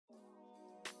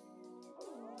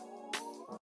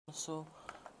So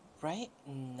right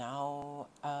now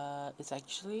it's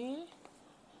actually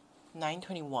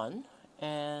 9:21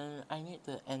 and I need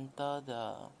to enter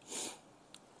the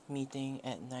meeting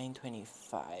at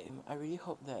 9:25. I really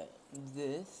hope that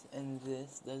this and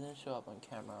this doesn't show up on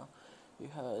camera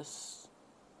because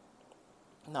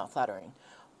not flattering.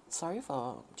 Sorry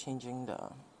for changing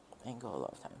the angle a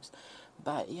lot of times,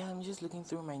 but yeah, I'm just looking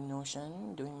through my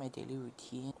Notion, doing my daily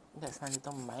routine. That's my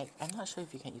little mic. I'm not sure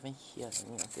if you can even hear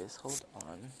any of this. Hold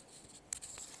on.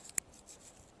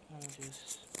 Let me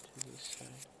just do this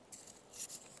side.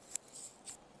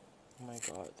 Oh my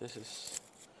god, this is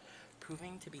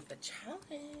proving to be a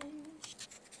challenge.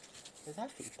 Is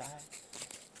that feedback?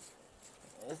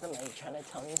 Is the mic trying to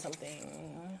tell me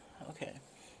something? Okay.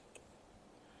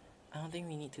 I don't think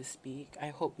we need to speak. I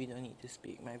hope we don't need to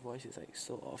speak. My voice is like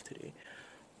so off today.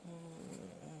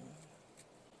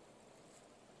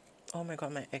 Oh my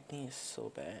god, my acne is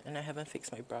so bad. And I haven't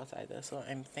fixed my brows either, so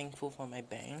I'm thankful for my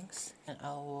bangs. And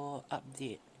I will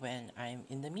update when I'm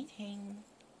in the meeting.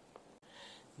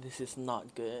 This is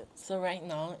not good. So right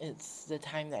now, it's the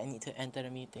time that I need to enter the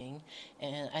meeting.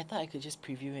 And I thought I could just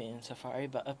preview it in Safari,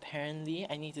 but apparently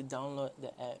I need to download the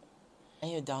app. I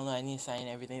need to download, I need to sign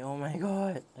everything. Oh my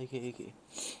god. Okay.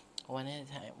 One at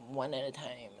a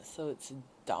time. So it's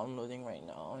downloading right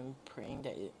now. I'm praying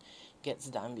that it gets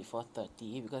done before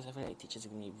 30 because I feel like teachers are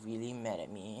going to be really mad at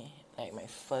me. Like my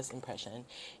first impression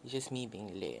is just me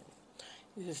being late.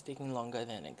 This is taking longer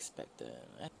than expected.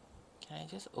 Can I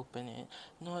just open it?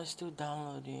 No, it's still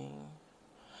downloading.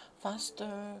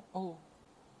 Faster. Oh.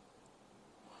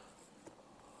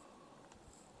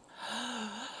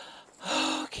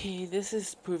 Okay, this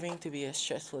is proving to be a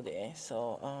stressful day.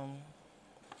 So,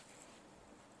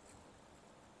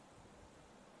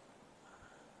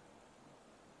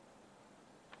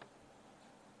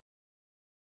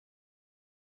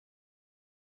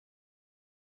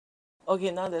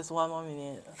 okay, now there's 1 more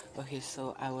minute. Okay,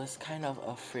 so I was kind of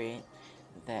afraid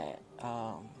that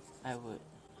I would.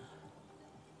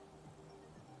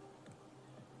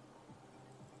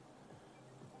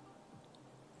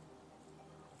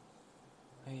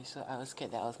 Okay, so I was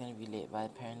scared that I was gonna be late, but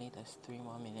apparently there's 3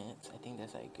 more minutes. I think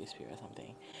there's like a grace period or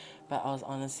something. But I was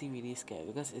honestly really scared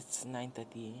because it's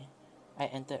 9:30. I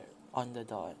entered on the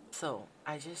dot. So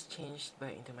I just changed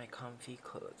back into my comfy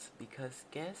clothes because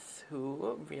guess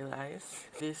who realized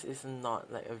this is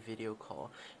not like a video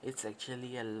call. It's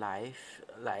actually a live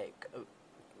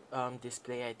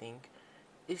display, I think.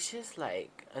 It's just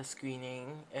like a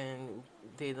screening and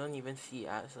they don't even see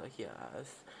us or hear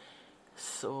us.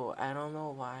 So I don't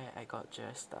know why I got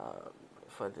dressed up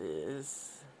for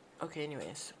this. Okay,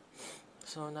 anyways.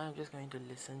 So now I'm just going to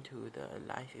listen to the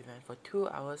live event for 2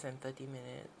 hours and 30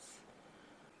 minutes.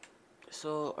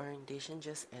 So orientation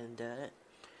just ended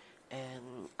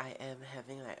and I am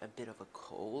having like a bit of a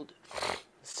cold.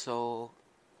 So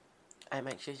I'm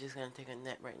actually just gonna take a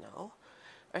nap right now.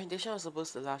 Orientation was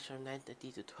supposed to last from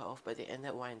 9:30 to 12, but they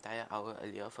ended 1 entire hour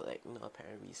earlier for like no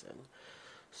apparent reason.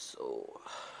 So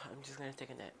I'm just gonna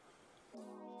take a nap.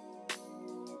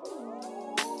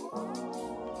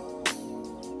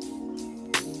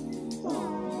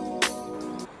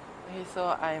 Okay,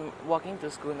 so I'm walking to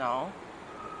school now.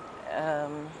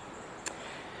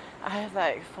 I have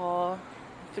like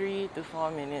 3 to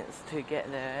 4 minutes to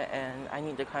get there and I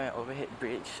need to climb an overhead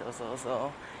bridge also,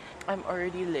 so I'm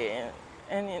already late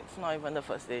and it's not even the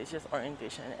first day, it's just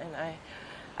orientation and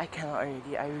I cannot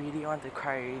already. I really want to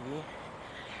cry already.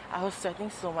 I was sweating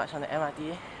so much on the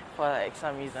MRT for like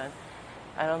some reason.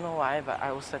 I don't know why, but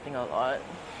I was sweating a lot.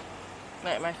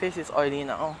 Like my face is oily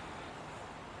now.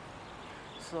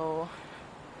 So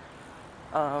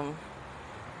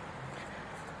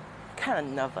kind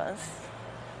of nervous.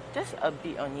 Just a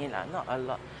bit only lah, not a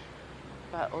lot.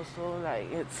 But also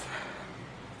like it's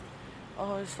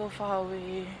so far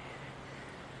away.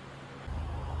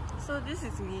 So this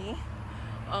is me.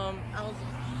 I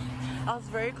was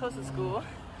very close to school,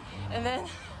 and then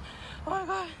oh my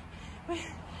god,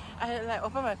 I like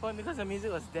opened my phone because the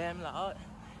music was damn loud,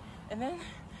 and then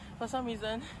for some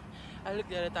reason I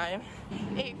looked at the time,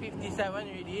 8:57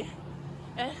 already,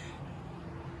 and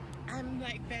I'm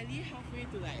like barely halfway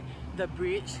to like the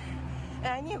bridge, and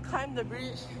I need to climb the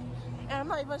bridge, and I'm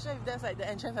not even sure if that's like the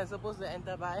entrance I'm supposed to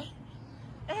enter by.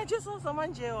 And I just saw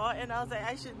someone jaywalk and I was like,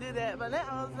 I should do that, but then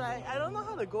I was like, I don't know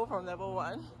how to go from level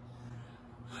 1.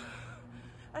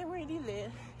 I'm really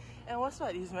late, and what's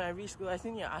what is when I reach school I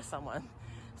still need to ask someone.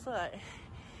 So like,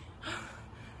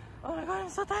 oh my god, I'm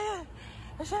so tired.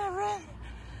 I should have ran.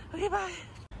 Okay, bye.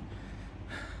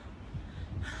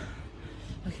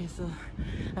 Okay, so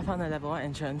I found the level 1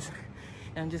 entrance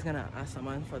and I'm just gonna ask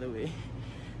someone for the way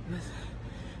because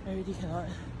I really cannot.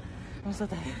 I'm so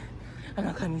tired. I'm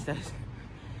not climbing stairs.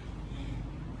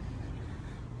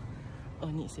 Oh,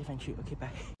 need safe entry. Okay, bye.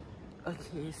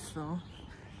 Okay, so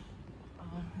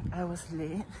I was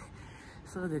late,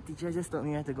 so the teacher just told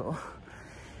me where to go.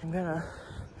 I'm gonna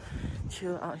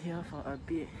chill out here for a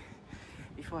bit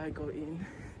before I go in.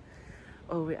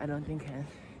 Oh wait, I don't think can.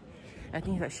 I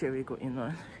think it's like straight away go in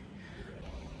one.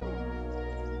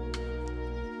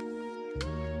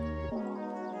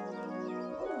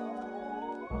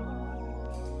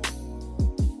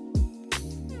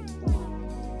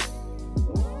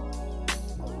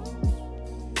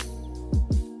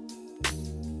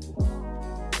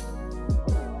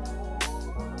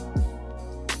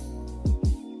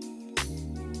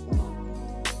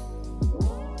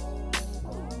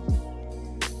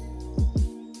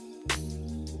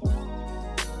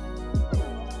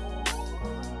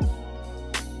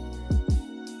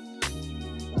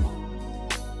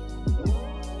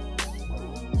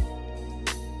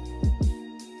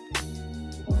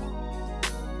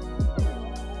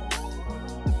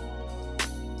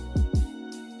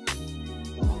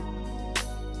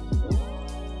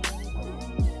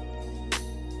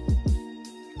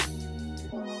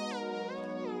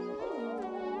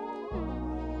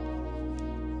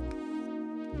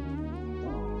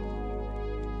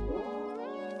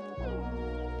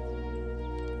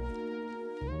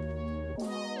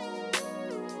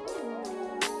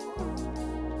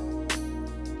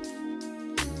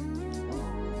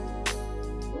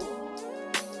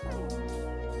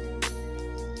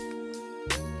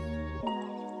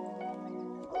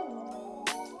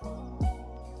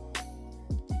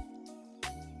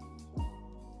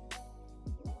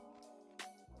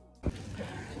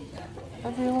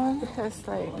 Everyone has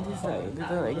like this like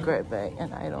little like grab bag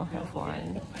and I don't have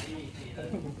one.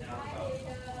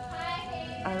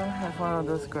 I don't have one of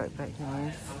those grab bag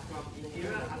things.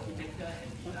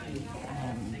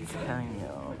 I'm telling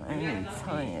you.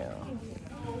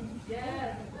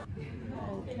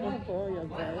 Can I borrow your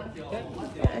bag?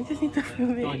 I just need to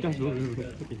film it.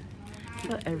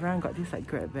 So everyone got this like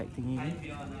grab bag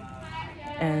thingy.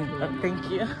 And thank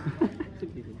you.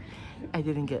 I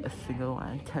didn't get a single one.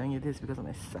 I'm telling you this because of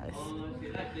my size.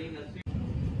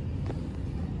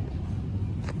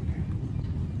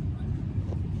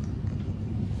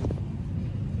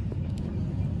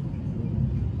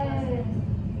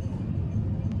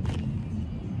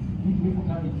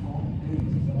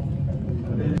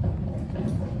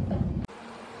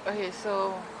 Okay,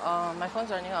 so my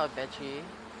phone's running out of battery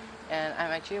and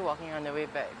I'm actually walking on the way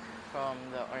back from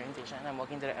the orientation. I'm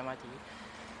walking to the MRT.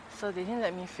 So they didn't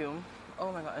let me film.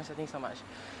 Oh my god, I'm sweating so much.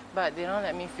 But they don't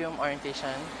let me film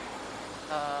orientation.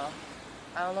 I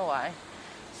don't know why.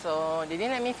 So they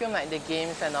didn't let me film like the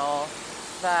games and all.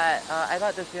 But I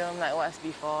got to film like what's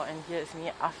before, and here's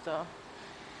me after.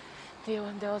 There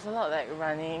was a lot like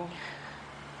running.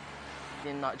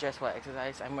 Did not dress for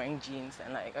exercise. I'm wearing jeans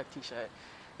and like a t-shirt,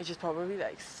 which is probably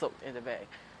like soaked in the bag.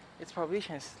 It's probably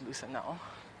translucent now.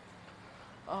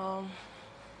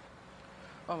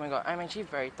 Oh my god, I'm actually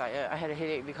very tired. I had a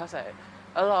headache because like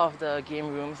a lot of the game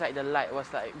rooms, like the light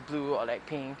was like blue or like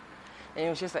pink, and it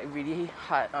was just like really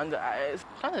hard on the eyes.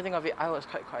 Come to think of it, I was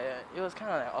quite quiet. It was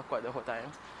kind of like awkward the whole time.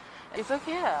 It's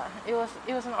okay. It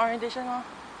was an orientation.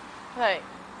 Like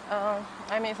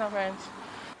I made some friends.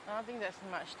 I don't think there's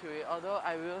much to it. Although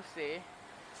I will say,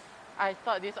 I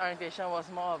thought this orientation was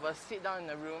more of a sit down in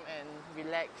the room and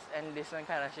relax and listen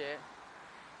kind of shit.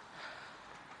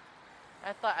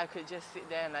 I thought I could just sit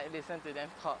there and like listen to them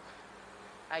talk.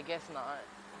 I guess not.